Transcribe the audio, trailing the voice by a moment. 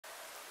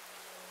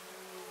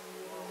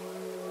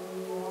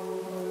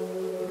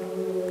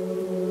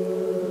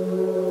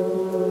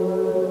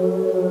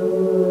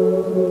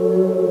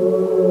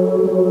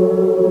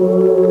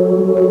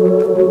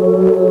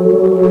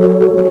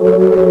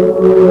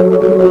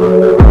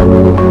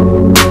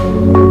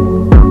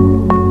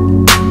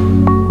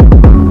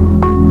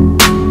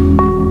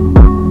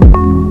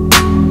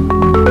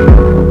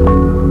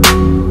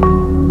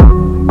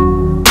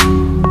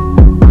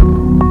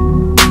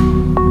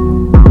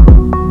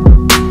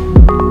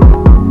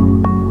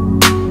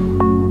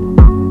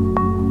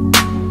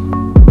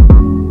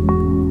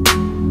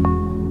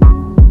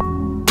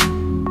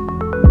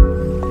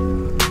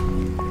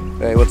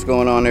What's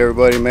going on,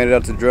 everybody? Made it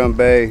out to Drum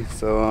Bay,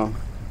 so I'm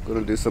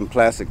gonna do some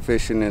plastic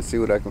fishing and see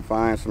what I can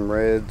find, some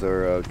reds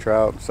or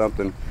trout,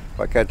 something. If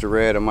I catch a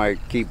red, I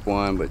might keep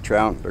one, but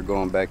trout, they're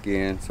going back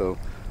in, so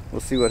we'll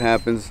see what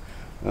happens.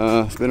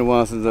 It's been a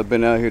while since I've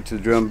been out here to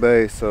Drum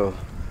Bay, so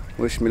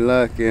wish me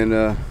luck. And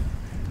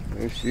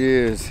there she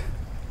is.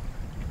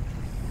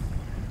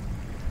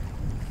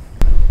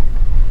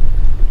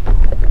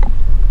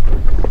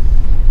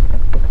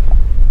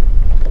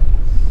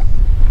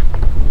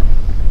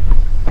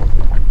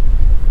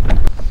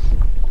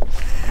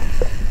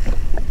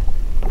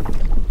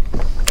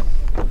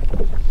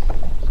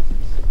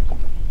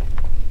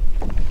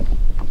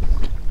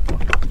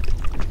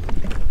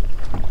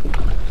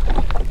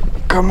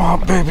 Come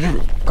on,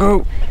 baby,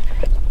 go.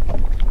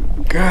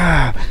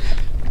 God,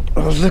 I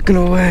was looking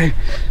away.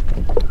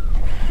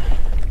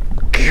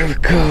 Here we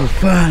go,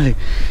 finally.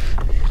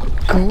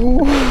 Go.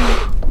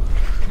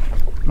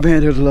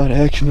 Man, there's a lot of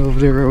action over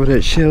there, right where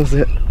that shell's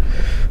at.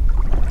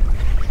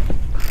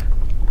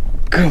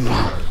 Come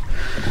on.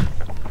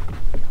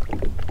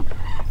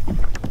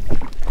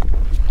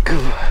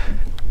 Come on.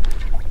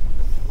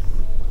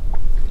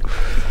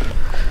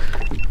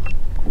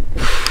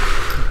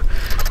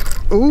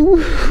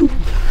 Ooh.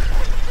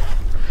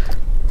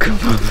 Come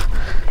on.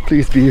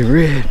 Please be a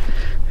red.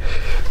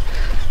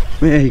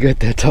 Man, you got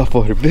that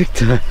topwater big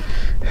time.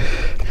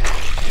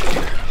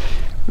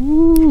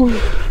 Ooh.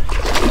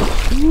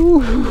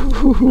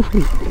 Ooh.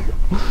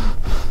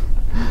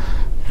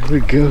 There we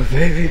go,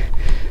 baby.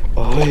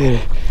 Oh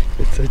yeah,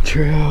 it's a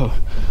trout.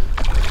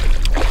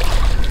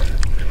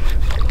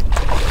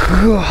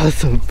 Oh,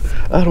 it's a,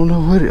 I don't know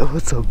what it, oh,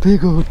 it's a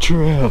big old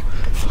trout.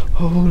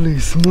 Holy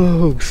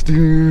smokes,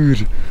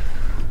 dude.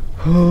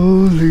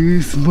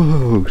 Holy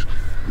smokes.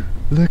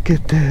 Look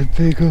at that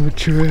big old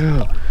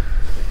trout.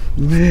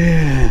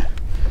 Man,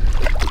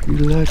 you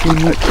lucky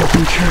not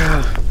catching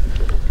trout.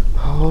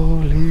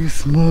 Holy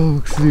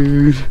smokes,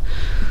 dude.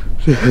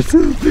 That's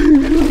a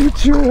big old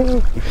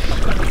trout.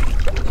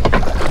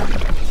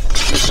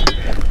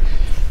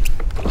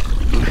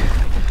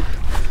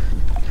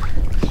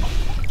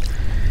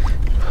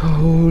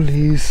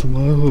 Holy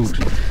smokes.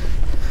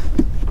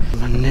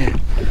 My neck.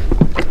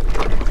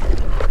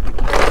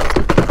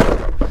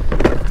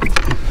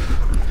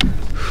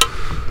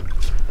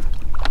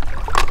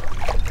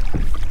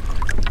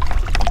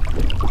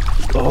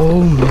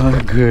 Oh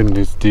my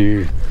goodness,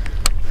 dude.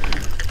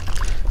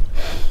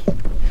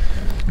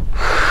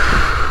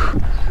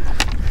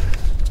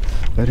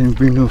 I didn't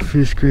bring no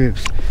fish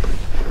grips.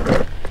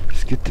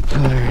 Let's get the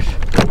pliers.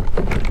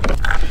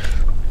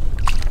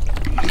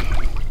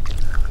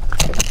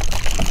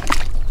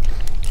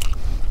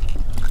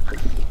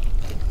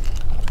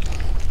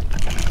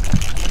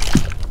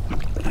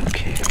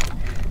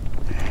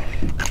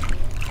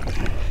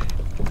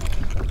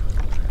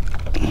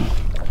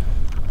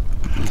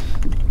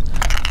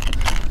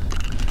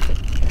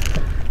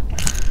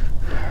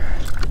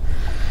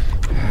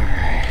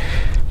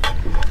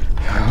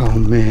 Oh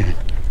man,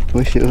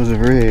 wish it was a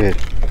red.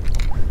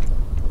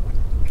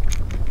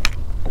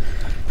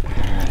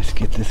 Alright, let's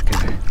get this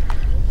guy.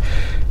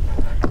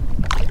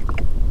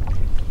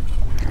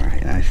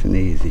 Alright, nice and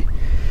easy.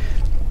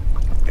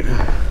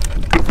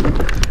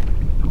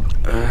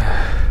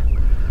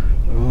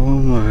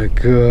 Oh my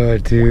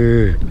god,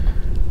 dude.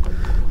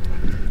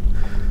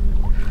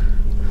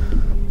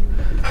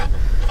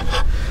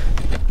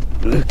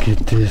 Look at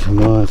this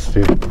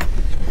monster.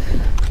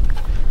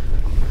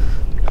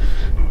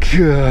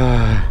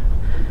 God.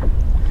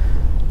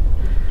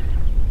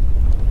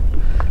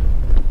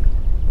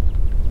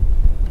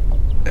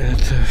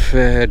 That's a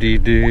fatty,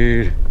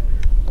 dude.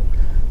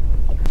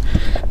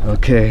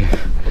 Okay,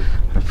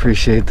 I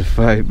appreciate the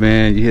fight,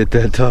 man. You hit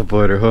that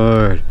topwater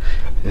hard.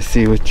 Let's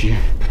see what you...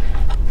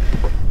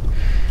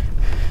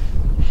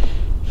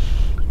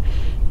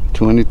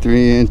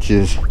 23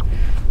 inches.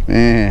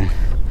 Man,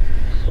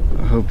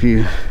 I hope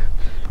you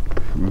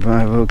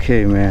revive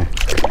okay, man.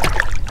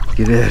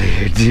 Get out of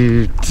here,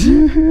 dude.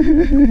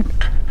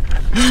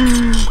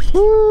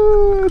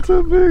 Ooh, that's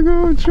a big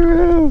old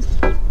trout.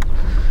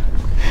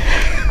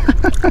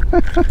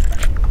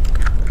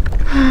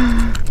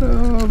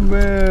 Oh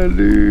man,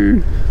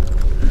 dude.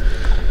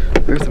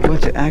 There's a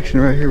bunch of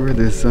action right here where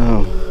this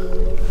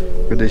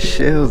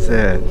shell's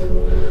at.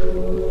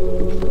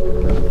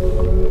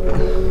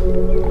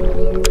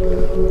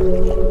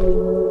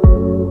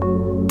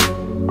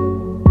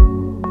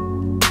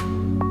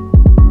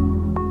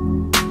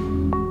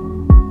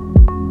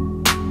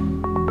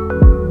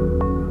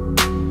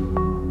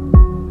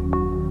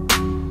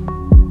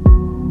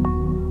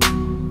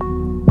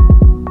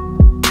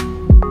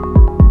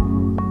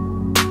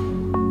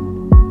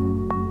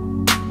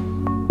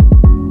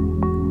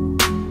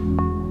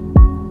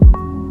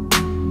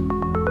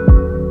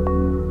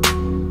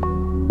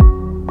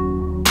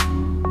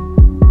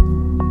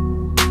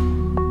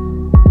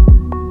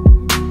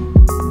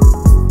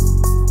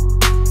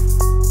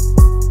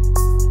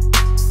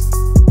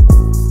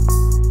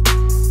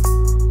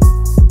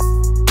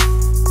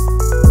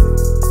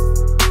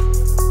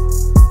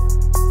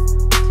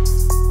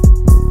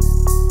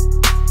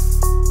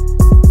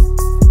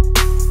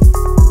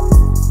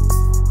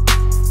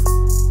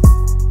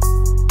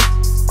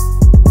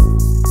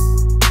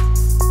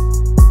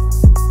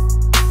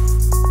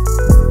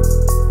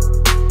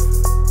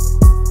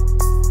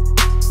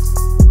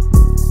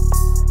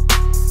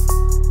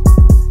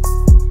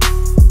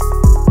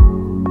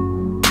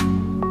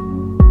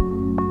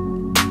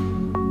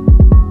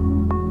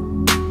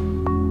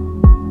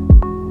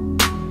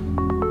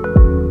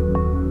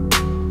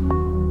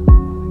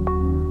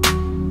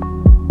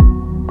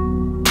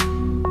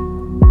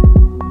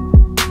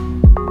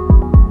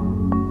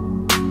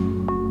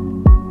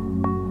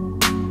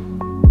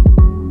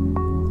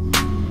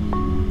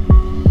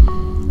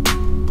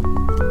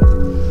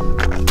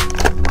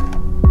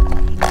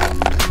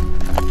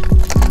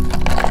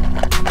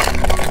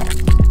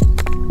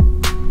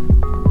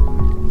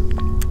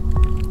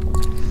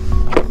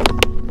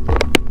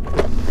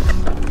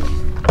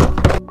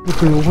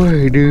 looking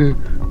away, dude.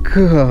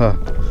 God.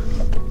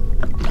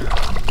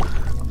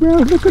 Man, I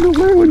was looking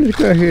away when this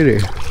guy hit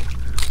it.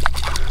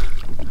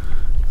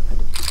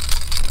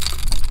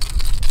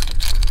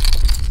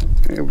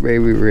 Hey,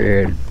 baby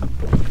red.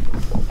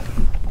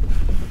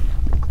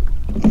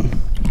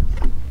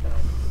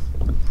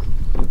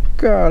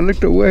 God, look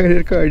the way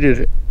this guy did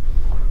it.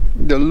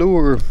 The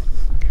lure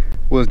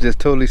was just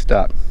totally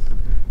stopped.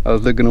 I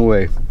was looking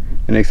away,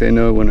 and next thing you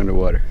know, it went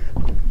underwater.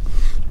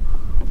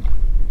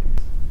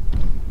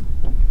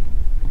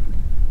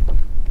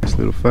 Nice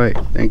little fight.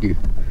 Thank you.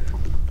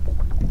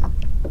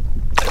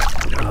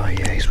 Oh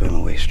yeah, he's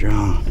swimming way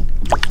strong.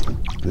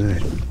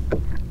 Good.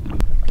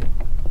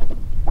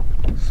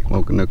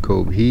 Smoking a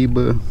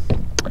Cohiba,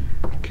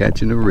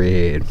 catching a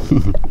red.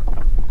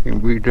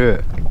 Can't beat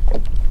that.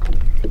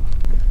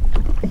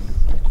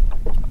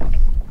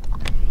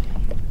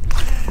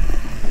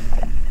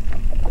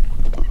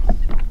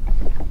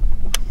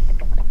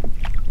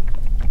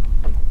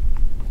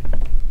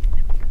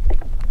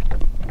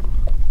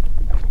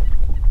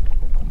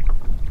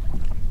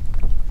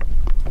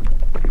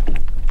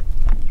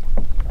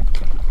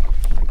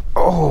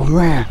 Oh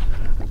man,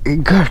 he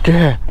got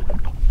that.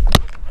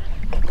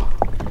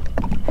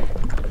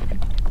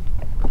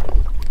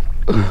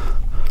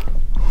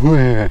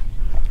 Man,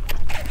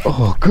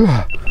 oh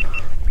god.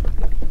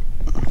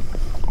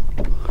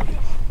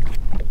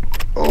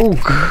 Oh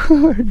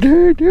god,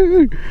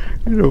 dude,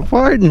 you're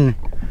fighting.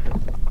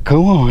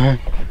 Come on, man.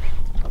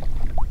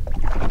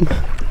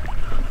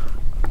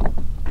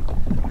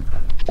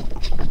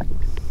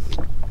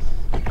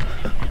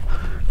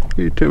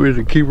 You tell me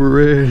to keep her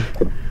red.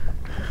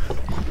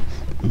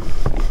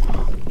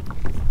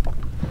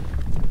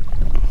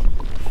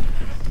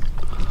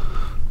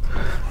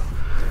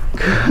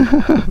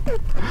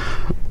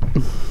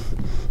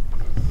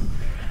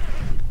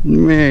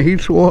 Man, he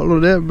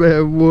swallowed that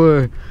bad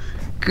boy.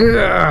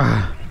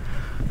 God.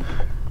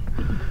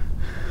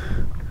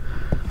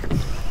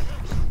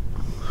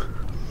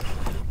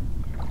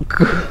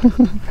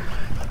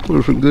 That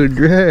was a good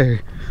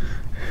drag.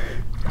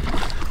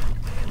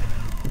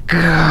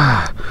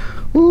 God.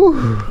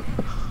 Woo.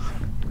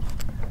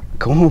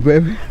 Come on,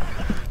 baby.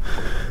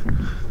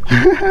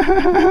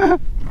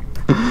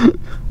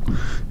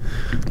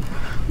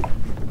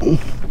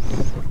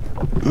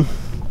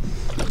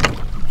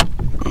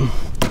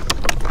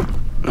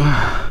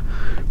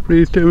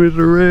 Please tell me it's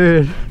a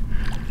red.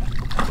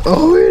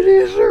 Oh, it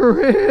is a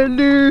red,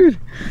 dude.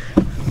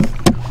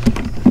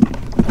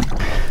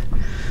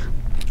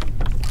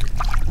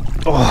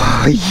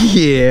 Oh,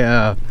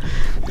 yeah.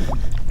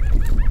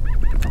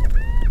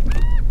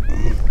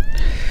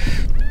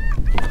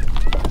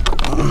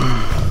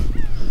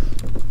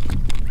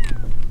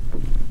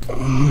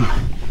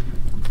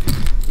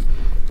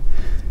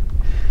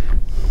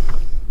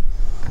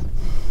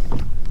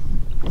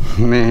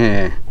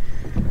 Man.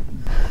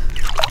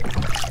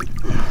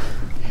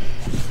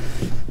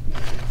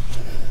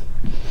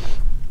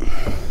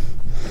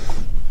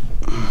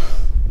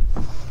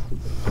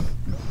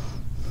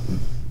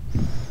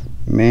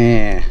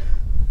 Man,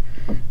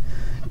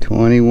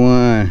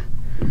 21.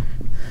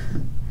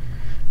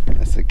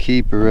 That's a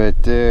keeper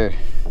right there.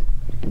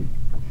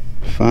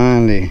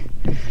 Finally,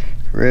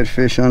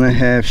 redfish on a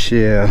half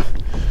shell.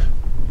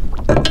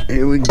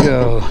 Here we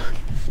go.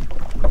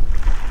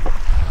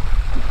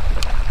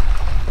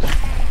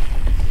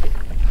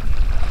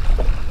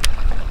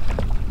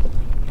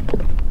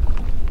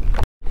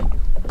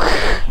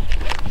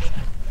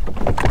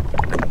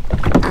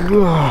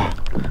 God.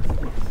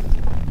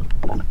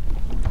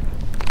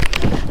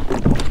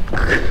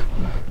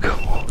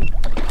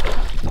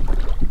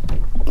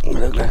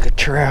 Look like a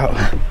trout.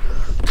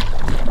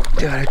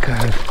 God, I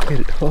gotta hit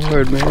it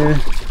hard, man.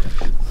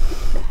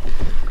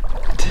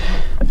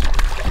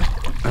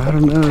 I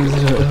don't know,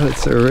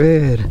 it's a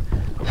red.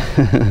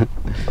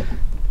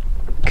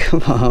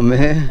 Come on,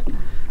 man.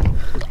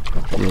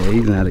 Yeah,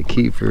 he's not a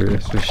keeper,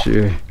 that's for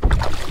sure.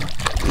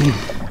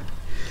 Oh,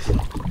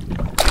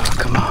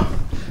 come on.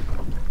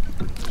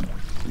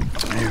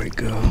 There we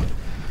go.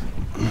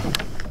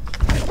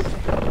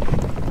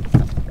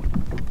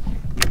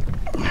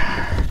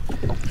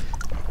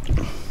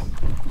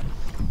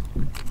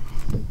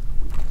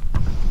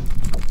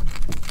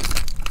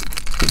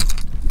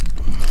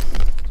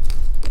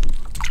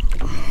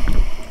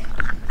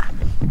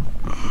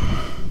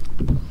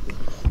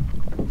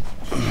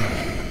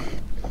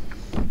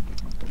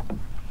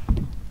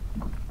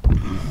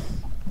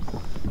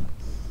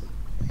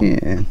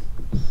 Yeah,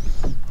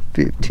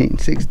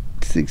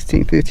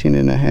 16, 15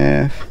 and a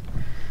half.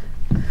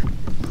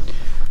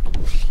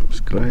 Let's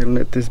go ahead and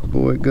let this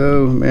boy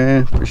go,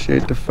 man.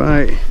 Appreciate the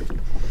fight.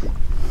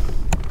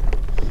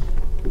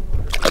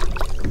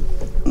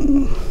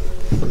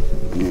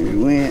 There he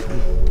went.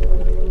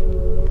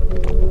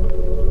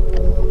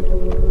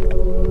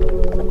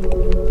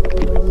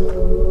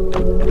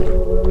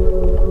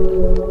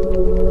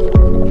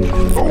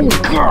 Oh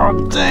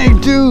god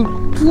dang, dude.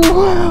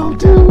 Wow,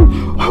 dude.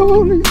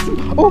 Holy,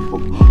 oh.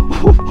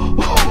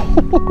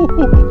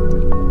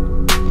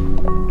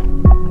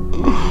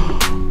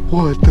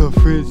 What the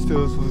French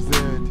toast was